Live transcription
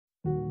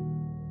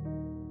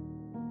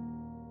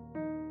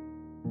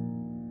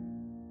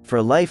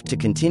For life to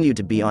continue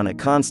to be on a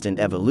constant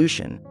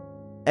evolution,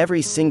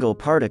 every single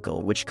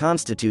particle which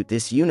constitute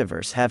this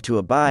universe have to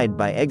abide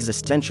by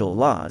existential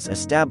laws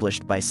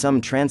established by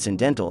some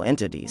transcendental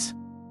entities.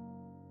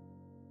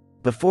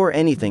 Before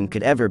anything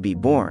could ever be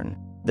born,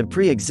 the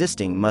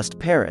pre-existing must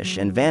perish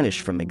and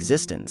vanish from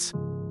existence.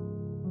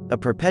 A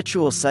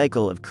perpetual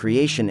cycle of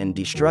creation and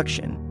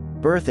destruction,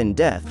 birth and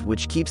death,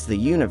 which keeps the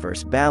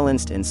universe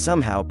balanced and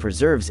somehow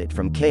preserves it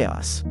from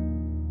chaos.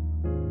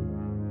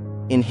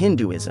 In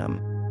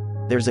Hinduism,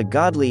 there's a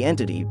godly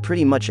entity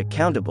pretty much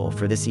accountable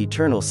for this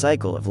eternal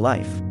cycle of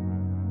life.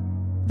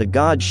 The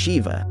god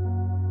Shiva,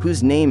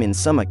 whose name in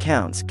some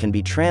accounts can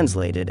be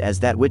translated as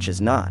that which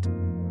is not.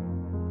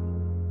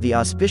 The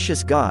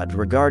auspicious god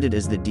regarded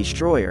as the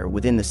destroyer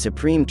within the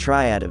supreme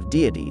triad of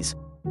deities,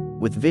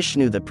 with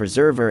Vishnu the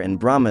preserver and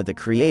Brahma the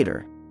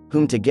creator,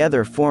 whom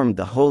together formed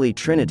the holy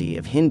trinity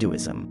of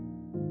Hinduism.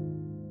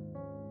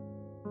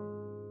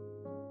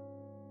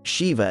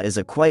 Shiva is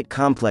a quite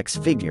complex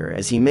figure,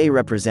 as he may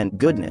represent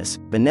goodness,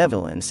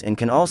 benevolence, and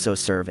can also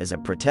serve as a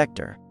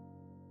protector.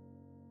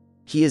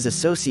 He is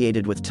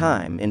associated with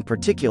time and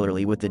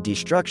particularly with the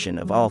destruction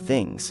of all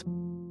things.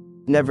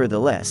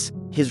 Nevertheless,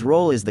 his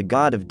role as the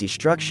god of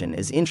destruction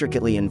is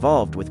intricately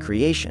involved with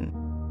creation.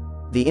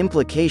 The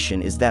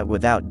implication is that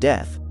without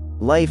death,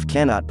 life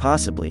cannot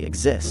possibly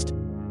exist,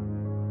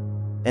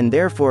 and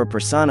therefore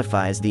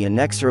personifies the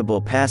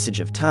inexorable passage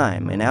of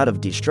time and out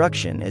of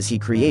destruction as he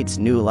creates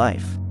new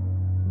life.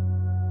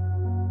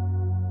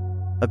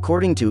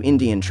 According to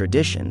Indian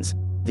traditions,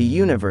 the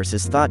universe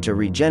is thought to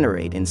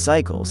regenerate in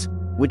cycles,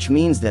 which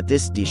means that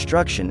this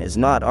destruction is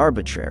not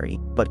arbitrary,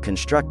 but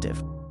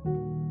constructive.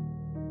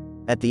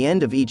 At the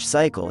end of each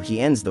cycle he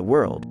ends the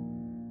world,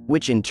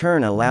 which in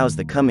turn allows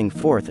the coming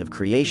forth of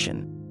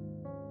creation.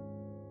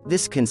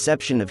 This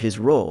conception of his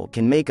role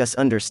can make us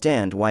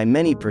understand why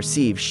many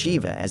perceive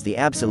Shiva as the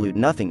absolute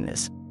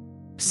nothingness,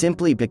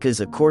 simply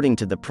because according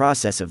to the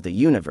process of the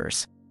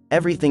universe,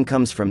 everything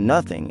comes from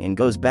nothing and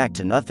goes back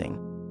to nothing.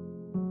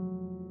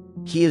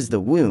 He is the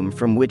womb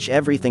from which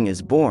everything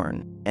is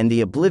born, and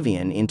the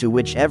oblivion into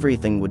which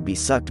everything would be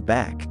sucked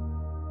back.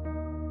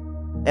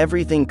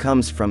 Everything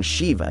comes from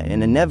Shiva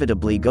and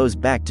inevitably goes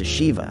back to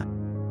Shiva.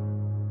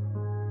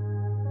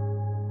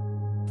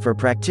 For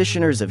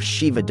practitioners of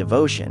Shiva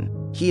devotion,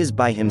 he is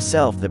by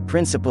himself the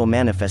principal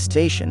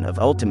manifestation of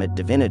ultimate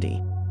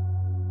divinity.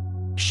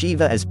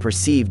 Shiva is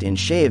perceived in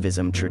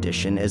Shaivism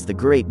tradition as the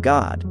great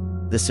god,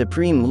 the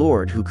supreme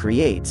lord who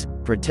creates,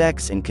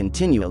 protects, and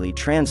continually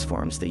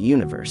transforms the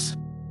universe.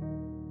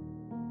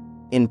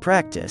 In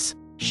practice,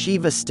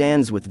 Shiva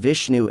stands with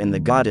Vishnu and the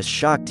goddess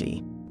Shakti,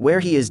 where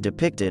he is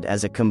depicted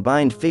as a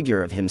combined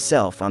figure of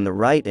himself on the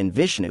right and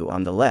Vishnu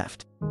on the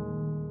left.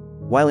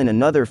 While in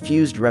another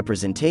fused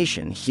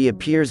representation he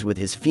appears with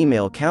his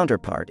female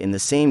counterpart in the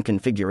same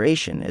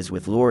configuration as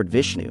with Lord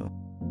Vishnu.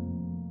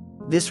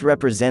 This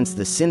represents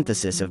the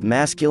synthesis of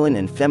masculine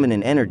and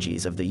feminine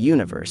energies of the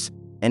universe,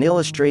 and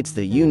illustrates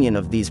the union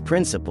of these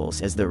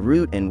principles as the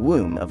root and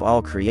womb of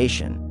all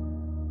creation.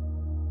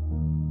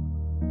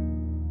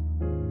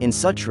 In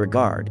such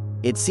regard,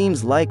 it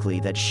seems likely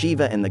that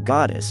Shiva and the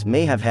goddess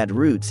may have had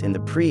roots in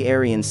the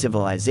pre-Aryan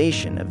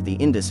civilization of the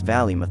Indus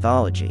Valley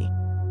mythology.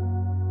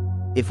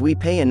 If we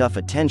pay enough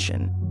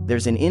attention,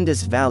 there's an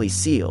Indus Valley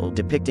seal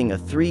depicting a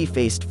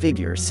three-faced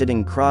figure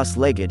sitting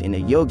cross-legged in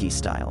a yogi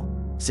style,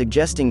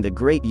 suggesting the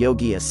great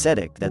yogi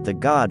ascetic that the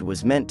god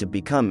was meant to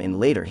become in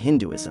later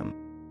Hinduism.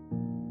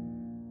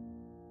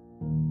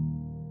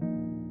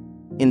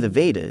 In the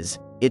Vedas,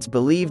 it's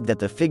believed that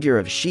the figure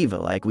of Shiva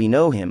like we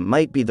know him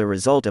might be the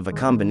result of a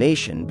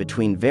combination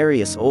between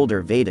various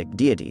older Vedic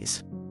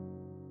deities.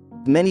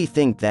 Many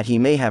think that he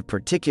may have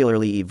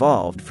particularly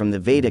evolved from the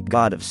Vedic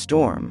god of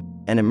storm,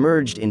 and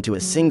emerged into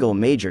a single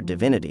major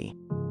divinity.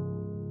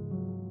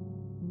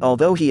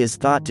 Although he is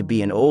thought to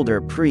be an older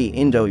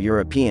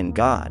pre-Indo-European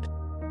god,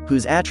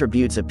 whose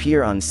attributes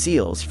appear on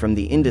seals from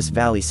the Indus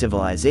Valley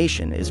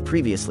civilization as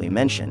previously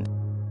mentioned,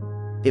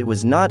 it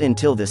was not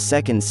until the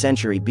 2nd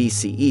century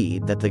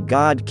BCE that the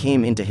god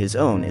came into his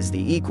own as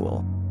the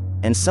equal,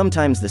 and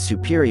sometimes the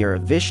superior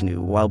of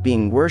Vishnu, while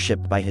being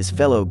worshipped by his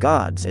fellow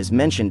gods as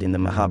mentioned in the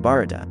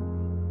Mahabharata.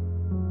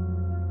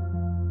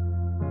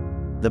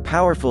 The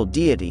powerful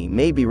deity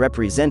may be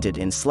represented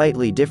in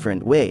slightly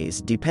different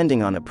ways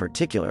depending on a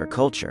particular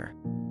culture.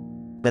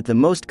 But the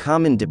most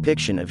common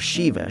depiction of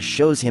Shiva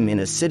shows him in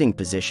a sitting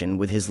position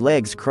with his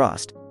legs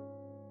crossed,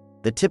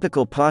 the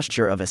typical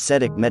posture of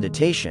ascetic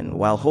meditation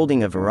while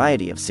holding a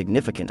variety of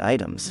significant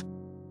items.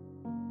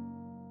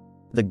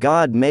 The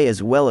god may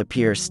as well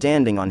appear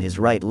standing on his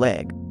right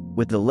leg,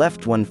 with the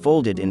left one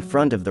folded in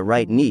front of the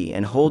right knee,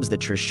 and holds the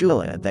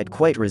Trishula that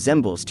quite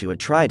resembles to a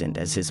trident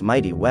as his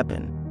mighty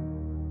weapon.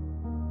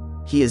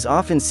 He is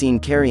often seen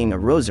carrying a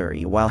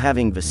rosary while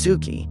having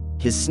Vasuki,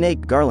 his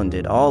snake,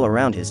 garlanded all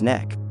around his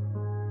neck.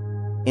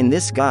 In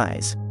this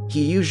guise,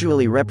 he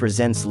usually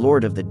represents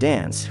Lord of the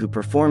Dance, who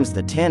performs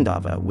the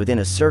Tandava within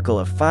a circle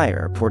of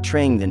fire,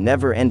 portraying the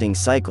never-ending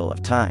cycle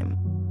of time.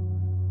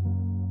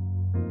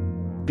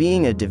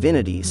 Being a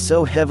divinity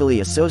so heavily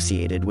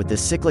associated with the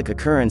cyclic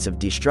occurrence of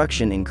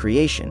destruction and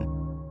creation,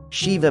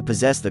 Shiva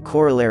possessed the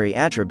corollary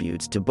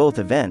attributes to both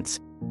events,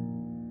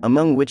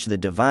 among which the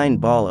divine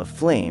ball of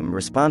flame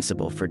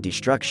responsible for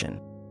destruction,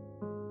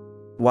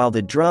 while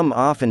the drum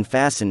often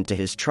fastened to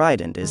his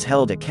trident is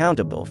held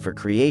accountable for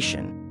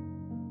creation.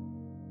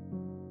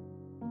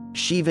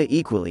 Shiva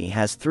equally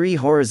has 3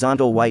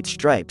 horizontal white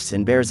stripes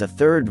and bears a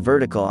 3rd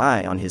vertical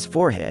eye on his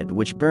forehead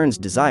which burns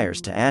desires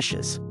to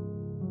ashes.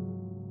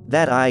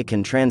 That eye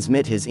can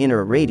transmit his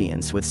inner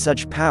radiance with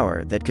such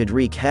power that could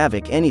wreak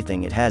havoc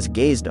anything it has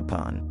gazed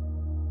upon.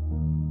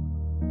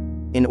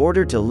 In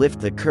order to lift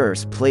the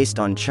curse placed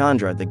on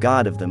Chandra, the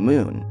god of the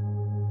moon,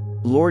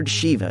 Lord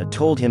Shiva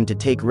told him to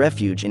take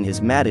refuge in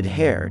his matted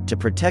hair to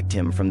protect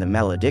him from the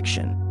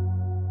malediction.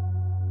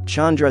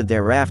 Chandra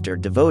thereafter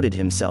devoted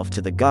himself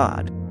to the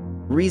god,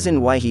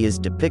 reason why he is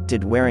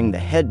depicted wearing the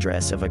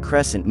headdress of a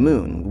crescent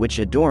moon which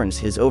adorns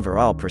his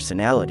overall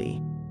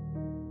personality.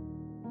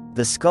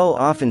 The skull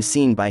often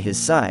seen by his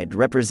side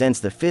represents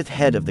the 5th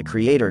head of the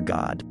creator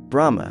god,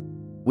 Brahma,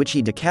 which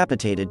he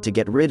decapitated to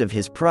get rid of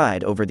his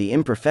pride over the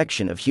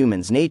imperfection of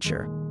human's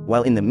nature,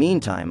 while in the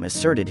meantime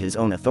asserted his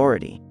own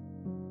authority.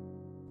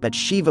 But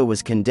Shiva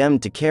was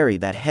condemned to carry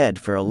that head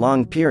for a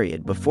long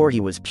period before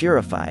he was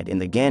purified in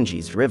the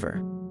Ganges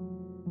River.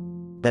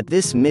 But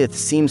this myth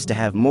seems to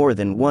have more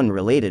than one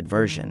related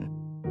version.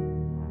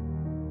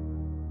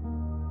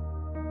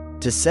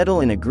 To settle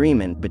an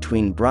agreement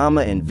between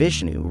Brahma and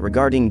Vishnu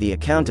regarding the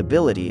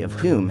accountability of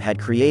whom had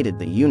created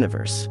the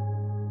universe,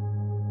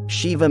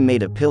 Shiva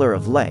made a pillar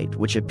of light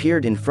which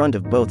appeared in front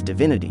of both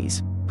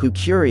divinities, who,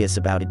 curious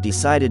about it,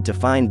 decided to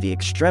find the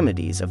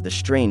extremities of the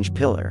strange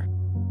pillar.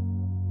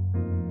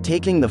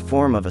 Taking the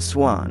form of a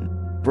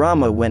swan,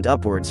 Brahma went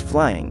upwards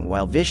flying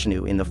while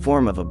Vishnu in the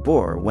form of a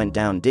boar went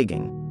down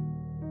digging.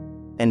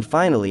 And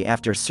finally,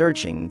 after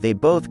searching, they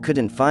both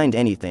couldn't find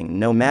anything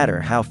no matter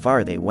how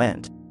far they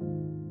went.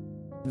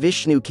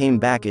 Vishnu came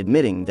back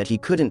admitting that he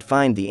couldn't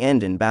find the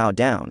end and bowed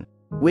down,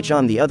 which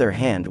on the other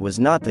hand was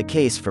not the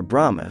case for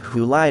Brahma,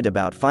 who lied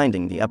about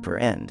finding the upper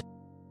end.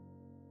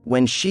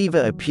 When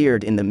Shiva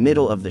appeared in the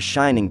middle of the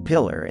shining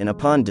pillar and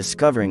upon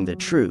discovering the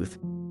truth,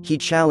 he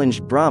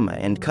challenged Brahma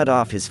and cut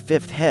off his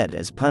 5th head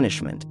as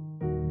punishment.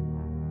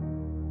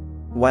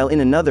 While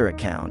in another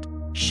account,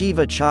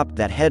 Shiva chopped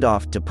that head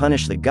off to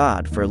punish the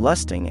god for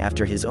lusting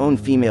after his own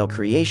female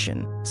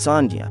creation,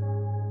 Sandhya.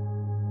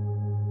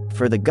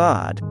 For the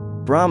god,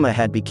 Brahma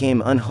had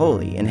become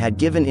unholy and had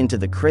given into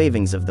the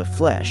cravings of the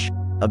flesh,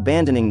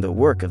 abandoning the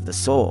work of the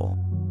soul.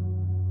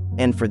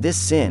 And for this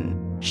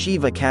sin,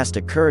 Shiva cast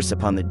a curse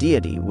upon the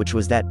deity, which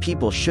was that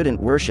people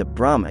shouldn't worship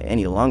Brahma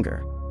any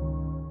longer.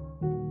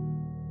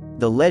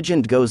 The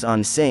legend goes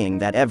on saying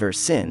that ever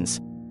since,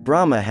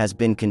 Brahma has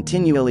been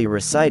continually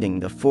reciting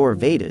the 4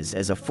 Vedas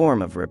as a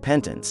form of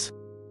repentance.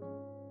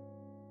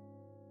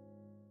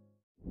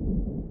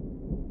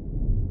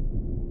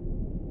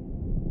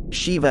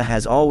 Shiva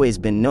has always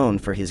been known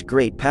for his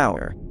great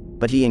power,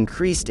 but he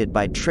increased it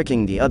by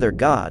tricking the other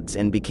gods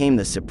and became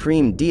the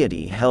supreme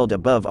deity held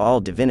above all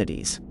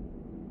divinities.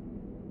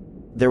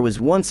 There was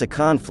once a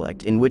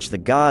conflict in which the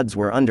gods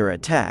were under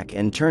attack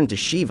and turned to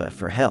Shiva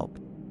for help.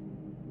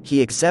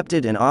 He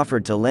accepted and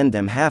offered to lend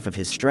them half of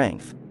his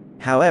strength.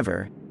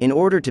 However, in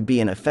order to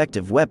be an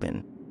effective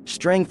weapon,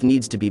 strength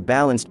needs to be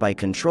balanced by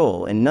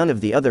control, and none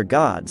of the other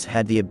gods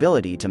had the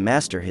ability to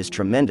master his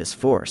tremendous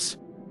force.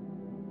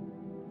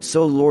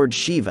 So Lord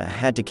Shiva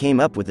had to come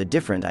up with a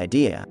different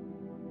idea.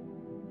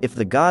 If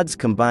the gods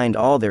combined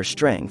all their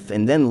strength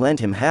and then lent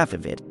him half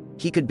of it,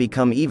 he could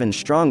become even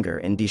stronger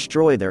and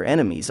destroy their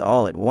enemies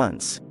all at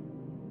once.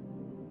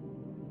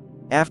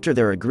 After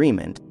their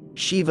agreement,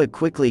 Shiva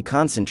quickly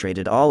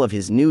concentrated all of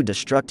his new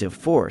destructive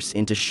force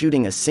into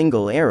shooting a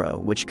single arrow,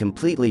 which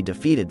completely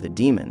defeated the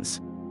demons.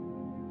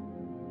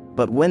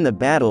 But when the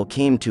battle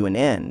came to an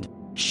end,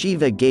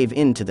 Shiva gave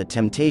in to the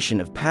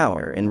temptation of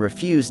power and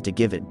refused to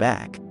give it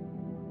back.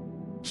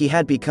 He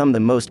had become the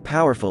most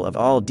powerful of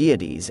all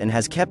deities and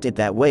has kept it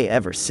that way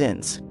ever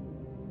since.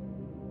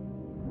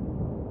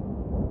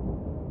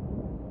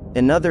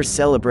 Another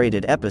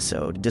celebrated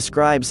episode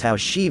describes how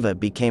Shiva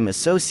became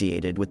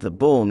associated with the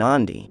bull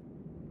Nandi.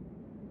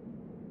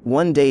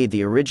 One day,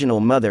 the original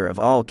mother of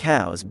all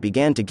cows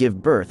began to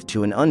give birth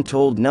to an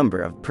untold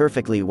number of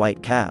perfectly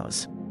white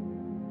cows.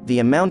 The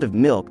amount of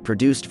milk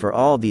produced for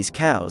all these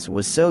cows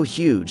was so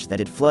huge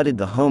that it flooded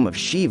the home of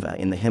Shiva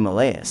in the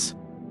Himalayas.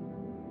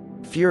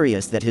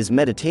 Furious that his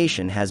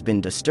meditation has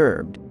been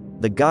disturbed,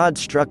 the god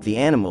struck the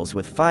animals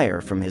with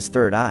fire from his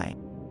 3rd eye.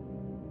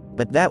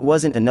 But that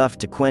wasn't enough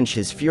to quench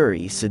his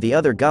fury, so the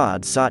other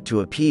gods sought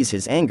to appease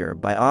his anger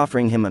by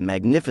offering him a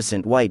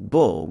magnificent white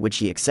bull, which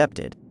he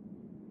accepted.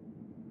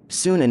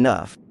 Soon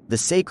enough, the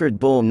sacred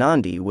bull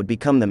Nandi would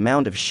become the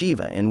mount of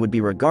Shiva and would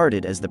be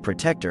regarded as the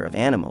protector of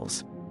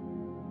animals.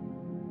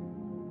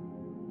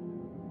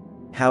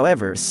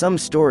 However, some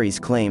stories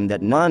claim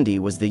that Nandi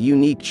was the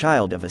unique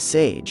child of a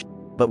sage,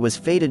 but was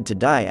fated to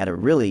die at a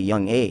really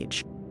young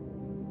age.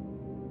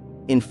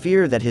 In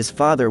fear that his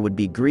father would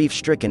be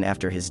grief-stricken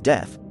after his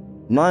death,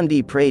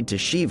 Nandi prayed to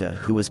Shiva,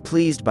 who was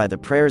pleased by the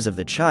prayers of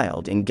the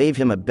child and gave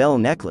him a bell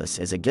necklace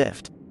as a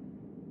gift.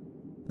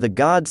 The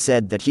god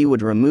said that he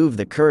would remove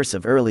the curse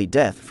of early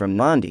death from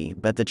Nandi,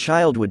 but the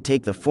child would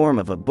take the form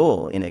of a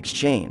bull in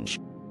exchange.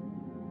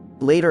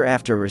 Later,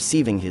 after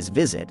receiving his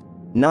visit,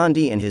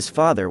 Nandi and his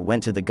father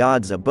went to the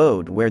god's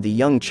abode, where the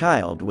young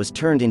child was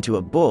turned into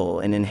a bull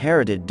and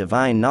inherited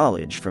divine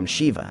knowledge from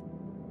Shiva.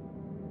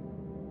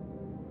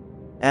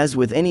 As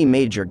with any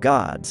major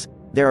gods,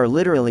 there are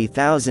literally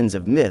thousands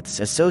of myths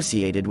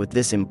associated with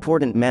this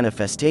important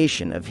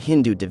manifestation of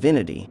Hindu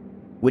divinity,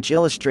 which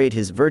illustrate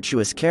his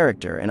virtuous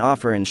character and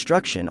offer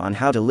instruction on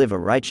how to live a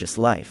righteous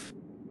life.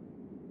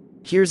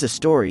 Here's a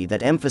story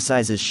that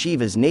emphasizes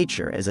Shiva's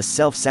nature as a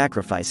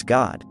self-sacrifice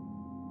god.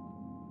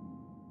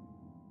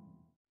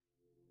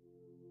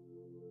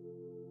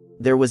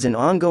 There was an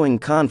ongoing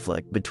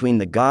conflict between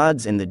the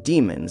gods and the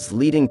demons,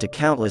 leading to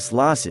countless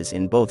losses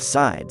in both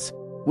sides,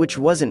 which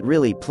wasn't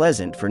really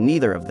pleasant for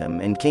neither of them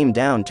and came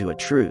down to a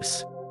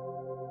truce.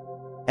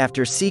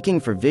 After seeking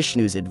for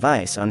Vishnu's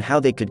advice on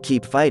how they could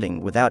keep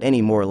fighting without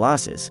any more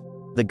losses,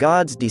 the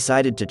gods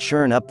decided to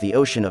churn up the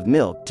ocean of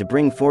milk to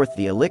bring forth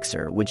the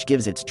elixir which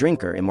gives its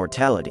drinker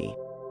immortality.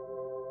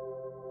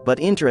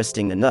 But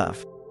interesting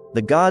enough,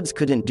 the gods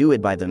couldn't do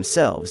it by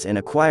themselves and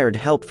acquired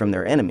help from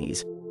their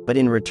enemies, but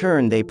in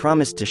return they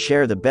promised to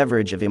share the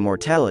beverage of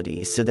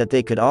immortality so that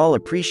they could all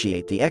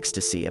appreciate the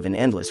ecstasy of an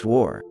endless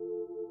war.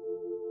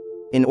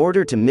 In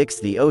order to mix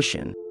the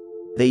ocean,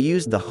 they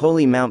used the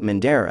holy Mount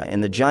Mandara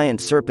and the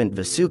giant serpent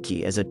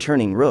Vasuki as a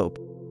turning rope,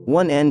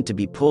 one end to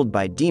be pulled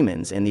by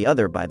demons and the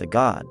other by the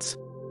gods.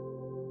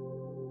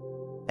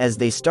 As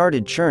they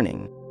started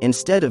churning,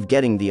 instead of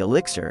getting the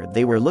elixir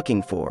they were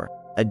looking for,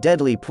 a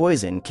deadly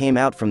poison came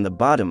out from the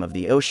bottom of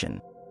the ocean.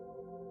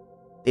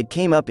 It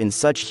came up in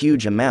such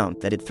huge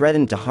amount that it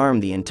threatened to harm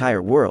the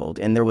entire world,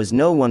 and there was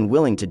no one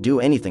willing to do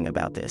anything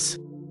about this.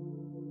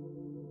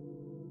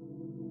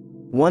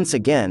 Once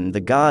again, the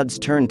gods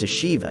turned to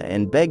Shiva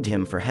and begged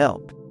him for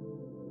help.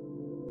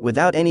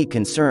 Without any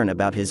concern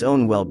about his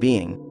own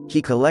well-being, he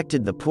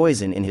collected the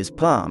poison in his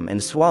palm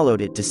and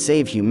swallowed it to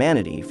save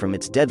humanity from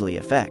its deadly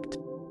effect.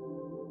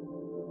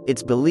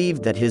 It's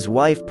believed that his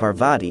wife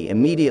Parvati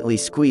immediately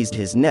squeezed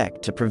his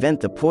neck to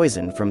prevent the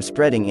poison from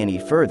spreading any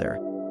further,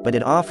 but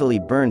it awfully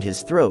burned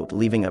his throat,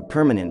 leaving a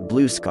permanent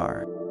blue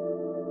scar.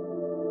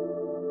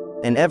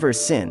 And ever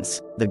since,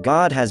 the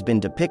god has been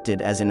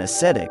depicted as an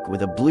ascetic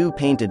with a blue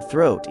painted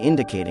throat,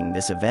 indicating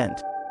this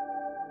event.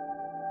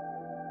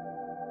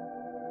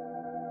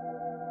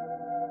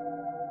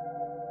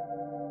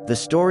 The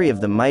story of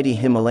the mighty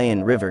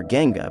Himalayan river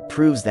Ganga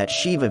proves that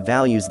Shiva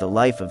values the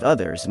life of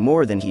others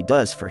more than he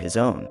does for his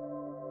own.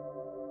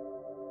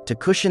 To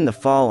cushion the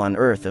fall on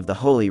earth of the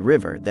holy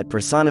river that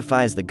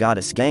personifies the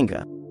goddess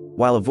Ganga,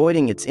 while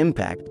avoiding its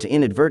impact to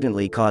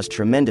inadvertently cause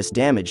tremendous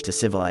damage to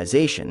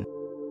civilization,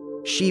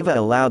 Shiva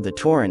allowed the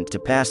torrent to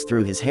pass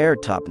through his hair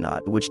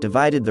topknot, which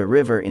divided the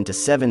river into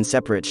 7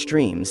 separate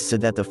streams so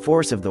that the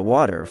force of the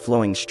water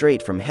flowing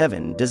straight from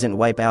heaven doesn't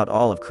wipe out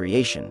all of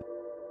creation.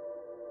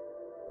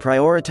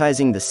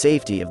 Prioritizing the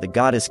safety of the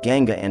goddess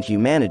Ganga and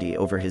humanity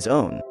over his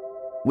own,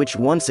 which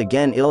once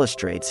again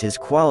illustrates his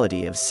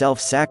quality of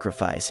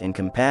self-sacrifice and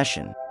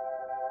compassion.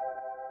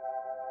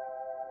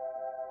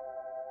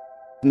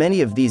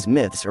 Many of these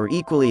myths are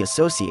equally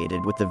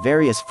associated with the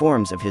various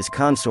forms of his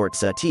consort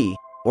Sati,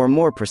 or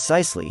more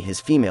precisely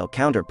his female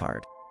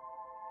counterpart.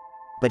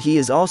 But he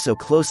is also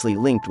closely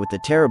linked with the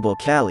terrible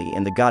Kali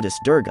and the goddess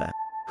Durga,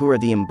 who are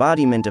the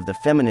embodiment of the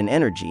feminine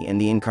energy and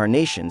the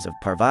incarnations of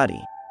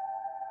Parvati.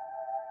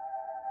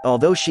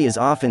 Although she is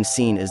often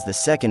seen as the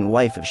second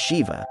wife of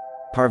Shiva,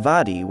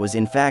 Parvati was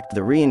in fact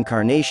the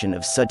reincarnation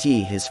of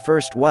Sati, his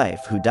first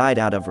wife, who died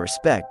out of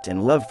respect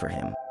and love for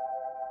him.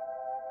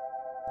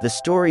 The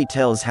story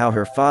tells how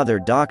her father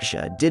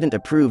Daksha didn't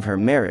approve her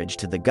marriage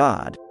to the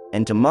god,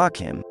 and to mock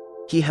him,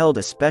 he held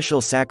a special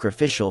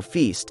sacrificial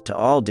feast to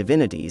all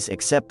divinities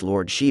except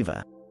Lord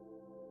Shiva.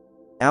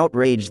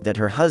 Outraged that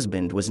her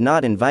husband was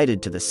not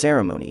invited to the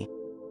ceremony,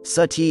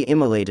 Sati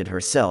immolated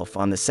herself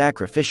on the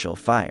sacrificial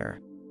fire.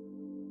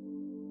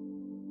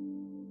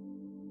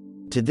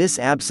 To this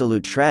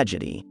absolute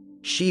tragedy,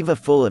 Shiva,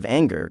 full of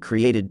anger,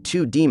 created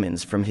 2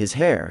 demons from his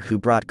hair who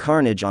brought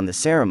carnage on the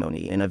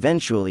ceremony and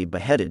eventually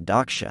beheaded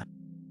Daksha.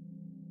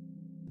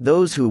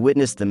 Those who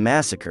witnessed the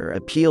massacre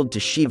appealed to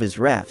Shiva's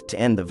wrath to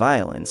end the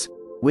violence,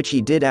 which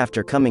he did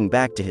after coming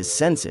back to his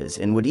senses,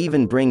 and would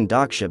even bring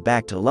Daksha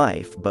back to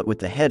life, but with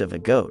the head of a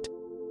goat.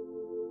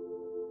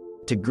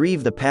 To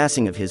grieve the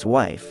passing of his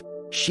wife,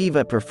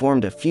 Shiva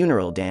performed a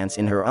funeral dance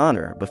in her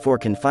honor before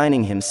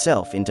confining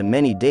himself into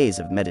many days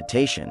of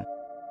meditation.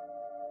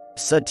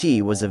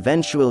 Sati was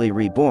eventually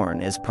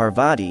reborn as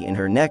Parvati in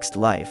her next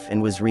life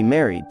and was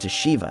remarried to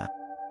Shiva.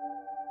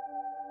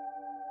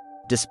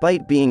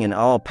 Despite being an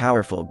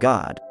all-powerful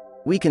god,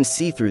 we can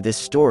see through this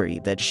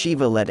story that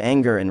Shiva let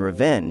anger and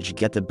revenge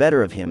get the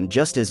better of him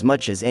just as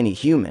much as any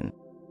human,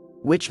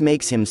 which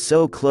makes him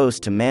so close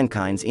to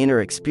mankind's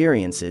inner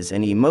experiences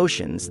and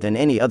emotions than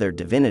any other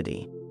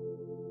divinity.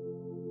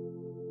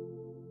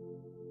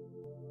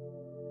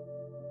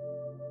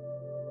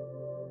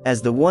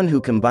 As the one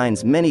who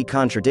combines many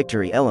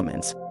contradictory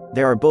elements,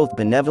 there are both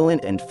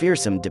benevolent and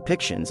fearsome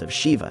depictions of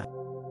Shiva.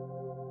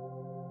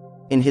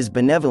 In his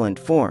benevolent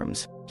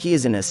forms, he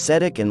is an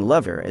ascetic and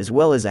lover as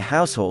well as a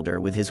householder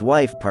with his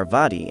wife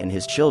Parvati and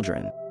his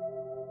children.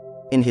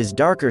 In his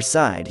darker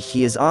side,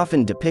 he is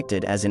often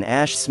depicted as an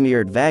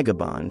ash-smeared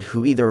vagabond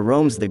who either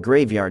roams the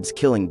graveyards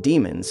killing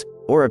demons,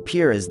 or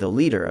appear as the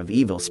leader of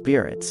evil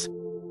spirits.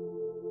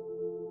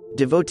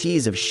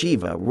 Devotees of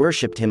Shiva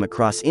worshipped him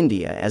across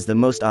India as the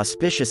most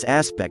auspicious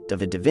aspect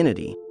of a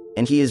divinity,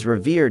 and he is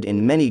revered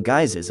in many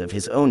guises of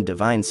his own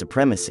divine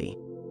supremacy.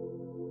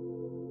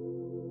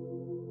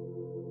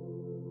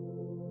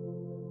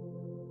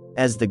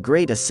 As the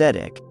great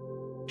ascetic,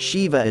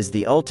 Shiva is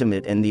the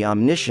ultimate and the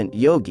omniscient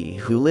yogi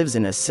who lives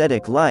an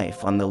ascetic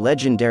life on the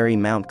legendary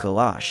Mount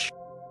Kailash.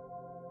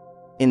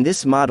 In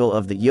this model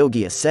of the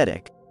yogi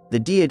ascetic, the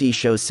deity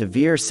shows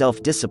severe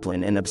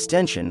self-discipline and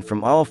abstention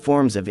from all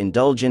forms of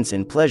indulgence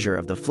and pleasure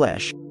of the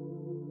flesh,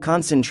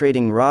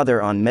 concentrating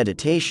rather on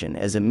meditation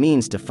as a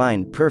means to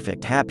find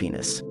perfect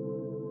happiness.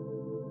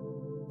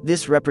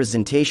 This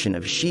representation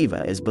of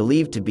Shiva is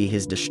believed to be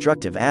his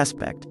destructive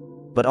aspect,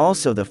 but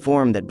also the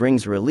form that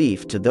brings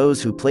relief to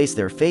those who place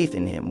their faith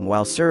in him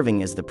while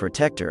serving as the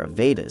protector of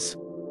Vedas.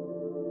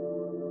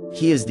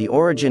 He is the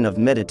origin of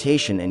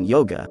meditation and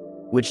yoga,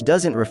 which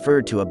doesn't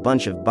refer to a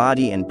bunch of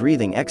body and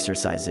breathing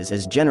exercises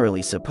as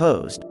generally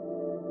supposed,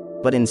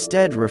 but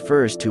instead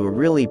refers to a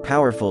really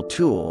powerful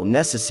tool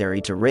necessary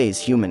to raise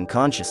human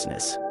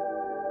consciousness.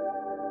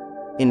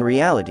 In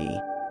reality,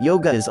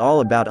 yoga is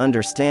all about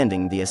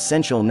understanding the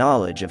essential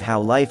knowledge of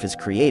how life is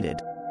created,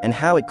 and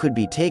how it could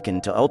be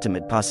taken to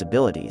ultimate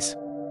possibilities.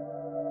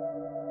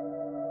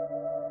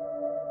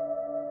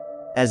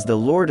 As the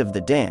Lord of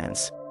the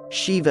Dance,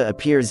 Shiva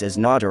appears as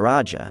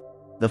Nataraja,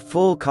 the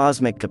full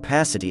cosmic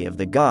capacity of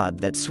the god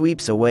that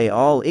sweeps away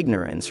all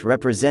ignorance,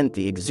 represent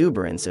the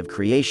exuberance of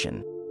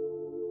creation.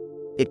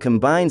 It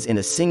combines in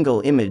a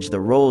single image the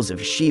roles of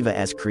Shiva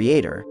as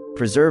creator,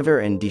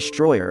 preserver and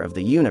destroyer of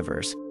the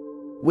universe,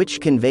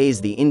 which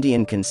conveys the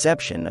Indian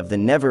conception of the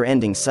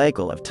never-ending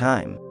cycle of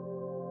time.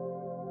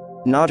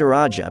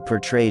 Nataraja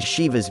portrays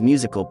Shiva's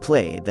musical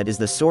play that is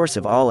the source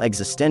of all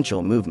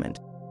existential movement,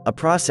 a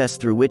process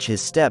through which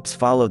his steps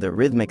follow the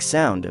rhythmic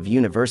sound of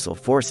universal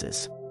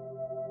forces.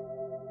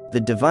 The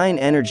divine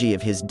energy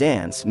of his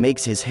dance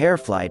makes his hair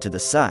fly to the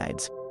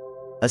sides,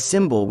 a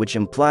symbol which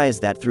implies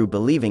that through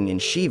believing in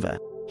Shiva,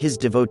 his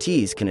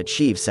devotees can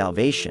achieve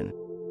salvation.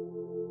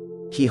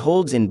 He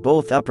holds in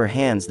both upper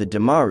hands the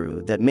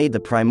Damaru that made the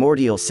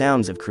primordial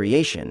sounds of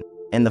creation,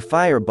 and the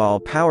fireball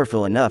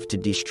powerful enough to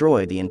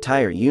destroy the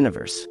entire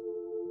universe.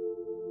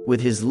 With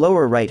his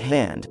lower right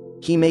hand,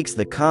 he makes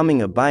the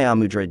calming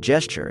Abhayamudra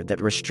gesture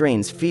that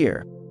restrains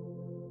fear,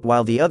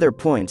 while the other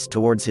points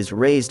towards his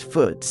raised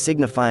foot,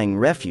 signifying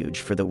refuge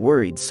for the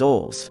worried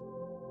souls.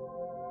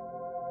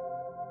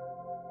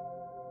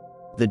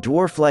 The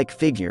dwarf-like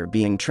figure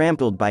being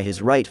trampled by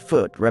his right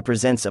foot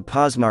represents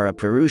Apasmara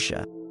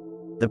Purusha,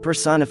 the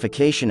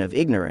personification of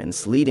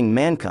ignorance leading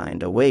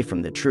mankind away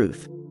from the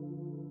truth.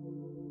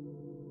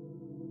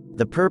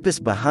 The purpose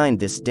behind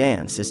this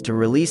dance is to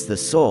release the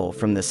soul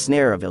from the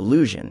snare of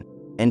illusion,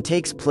 and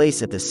takes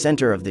place at the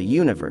center of the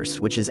universe,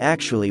 which is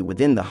actually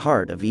within the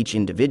heart of each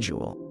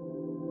individual.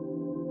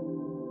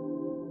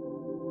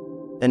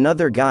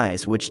 Another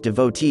guise which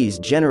devotees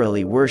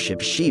generally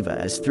worship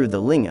Shiva is through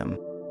the lingam,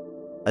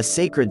 a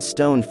sacred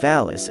stone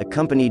phallus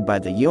accompanied by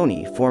the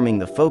yoni forming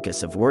the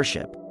focus of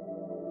worship.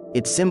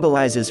 It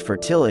symbolizes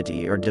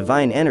fertility or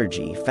divine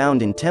energy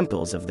found in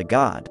temples of the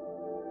god.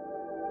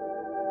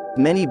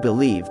 Many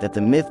believe that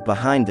the myth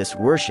behind this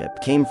worship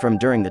came from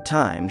during the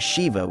time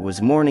Shiva was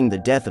mourning the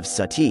death of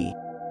Sati,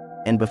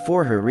 and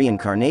before her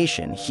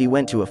reincarnation he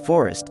went to a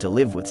forest to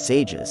live with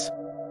sages.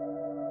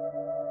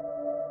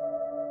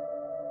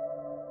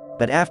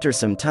 But after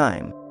some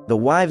time, the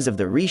wives of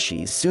the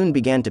rishis soon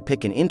began to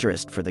pick an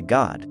interest for the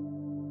god.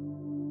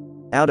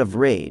 Out of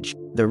rage,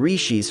 the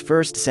rishis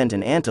first sent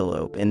an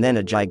antelope and then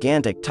a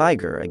gigantic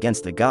tiger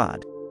against the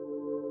god.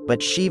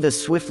 But Shiva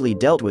swiftly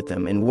dealt with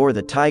them and wore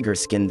the tiger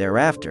skin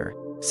thereafter,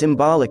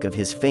 symbolic of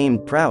his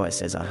famed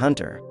prowess as a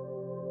hunter.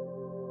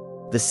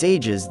 The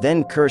sages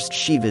then cursed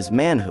Shiva's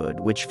manhood,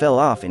 which fell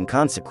off in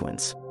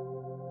consequence.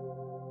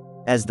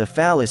 As the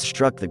phallus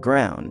struck the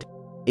ground,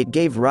 it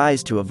gave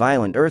rise to a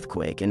violent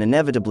earthquake and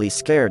inevitably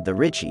scared the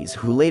rishis,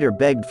 who later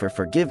begged for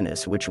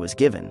forgiveness, which was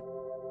given.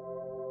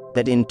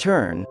 But in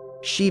turn,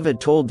 Shiva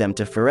told them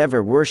to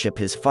forever worship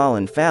his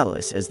fallen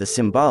phallus as the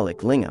symbolic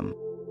lingam.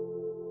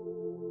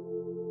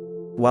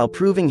 While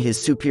proving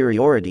his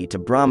superiority to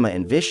Brahma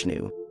and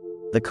Vishnu,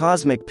 the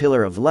cosmic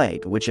pillar of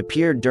light which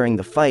appeared during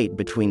the fight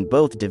between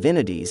both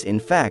divinities in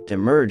fact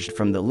emerged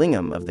from the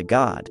lingam of the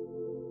god.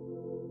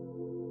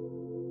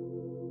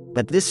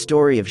 But this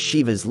story of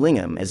Shiva's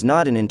lingam is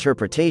not an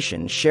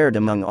interpretation shared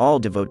among all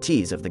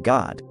devotees of the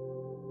god.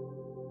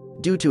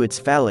 Due to its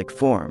phallic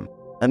form,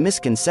 a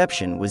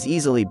misconception was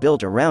easily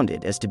built around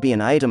it as to be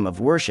an item of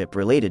worship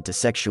related to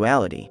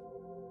sexuality.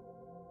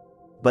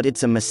 But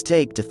it's a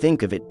mistake to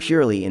think of it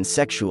purely in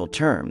sexual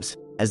terms,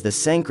 as the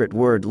Sanskrit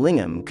word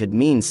lingam could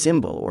mean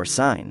symbol or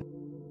sign.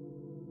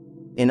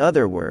 In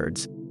other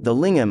words, the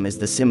lingam is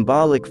the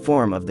symbolic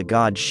form of the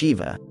god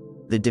Shiva,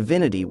 the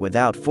divinity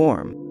without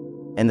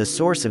form, and the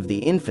source of the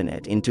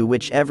infinite into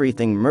which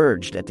everything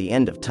merged at the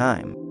end of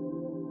time.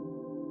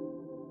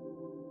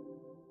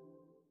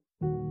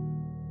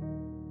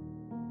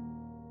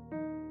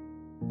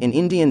 In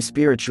Indian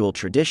spiritual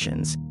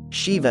traditions,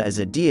 Shiva is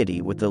a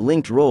deity with the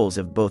linked roles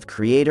of both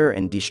creator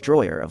and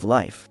destroyer of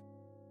life.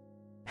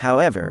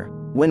 However,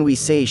 when we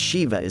say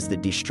Shiva is the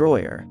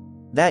destroyer,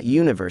 that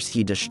universe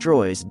he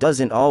destroys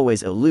doesn't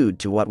always allude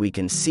to what we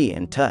can see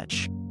and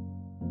touch.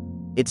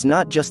 It's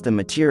not just the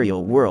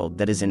material world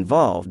that is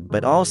involved,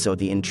 but also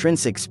the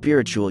intrinsic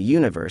spiritual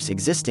universe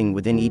existing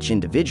within each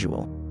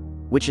individual,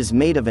 which is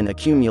made of an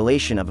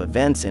accumulation of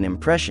events and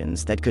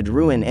impressions that could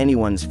ruin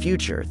anyone's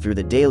future through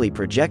the daily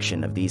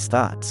projection of these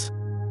thoughts.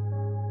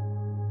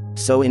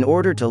 So in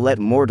order to let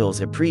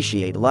mortals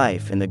appreciate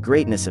life and the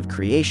greatness of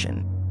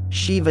creation,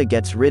 Shiva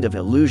gets rid of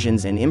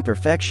illusions and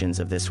imperfections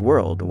of this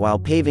world while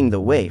paving the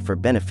way for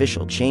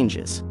beneficial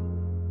changes.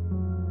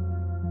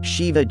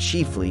 Shiva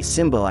chiefly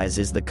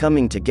symbolizes the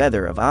coming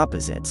together of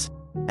opposites,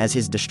 as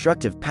his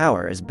destructive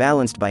power is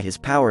balanced by his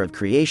power of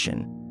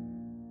creation,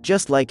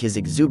 just like his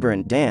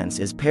exuberant dance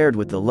is paired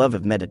with the love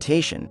of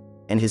meditation,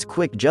 and his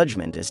quick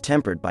judgment is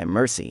tempered by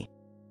mercy.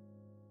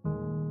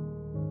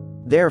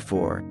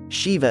 Therefore,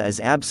 Shiva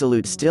is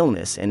absolute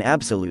stillness and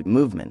absolute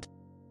movement,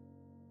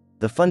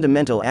 the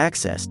fundamental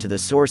access to the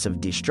source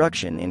of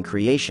destruction in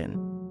creation.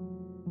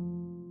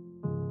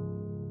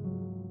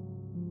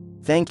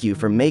 Thank you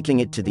for making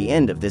it to the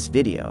end of this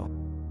video.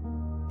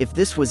 If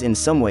this was in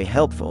some way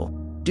helpful,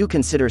 do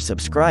consider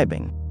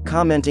subscribing,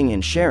 commenting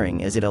and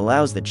sharing, as it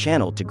allows the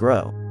channel to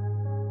grow.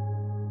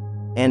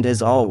 And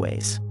as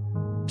always,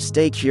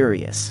 stay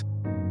curious.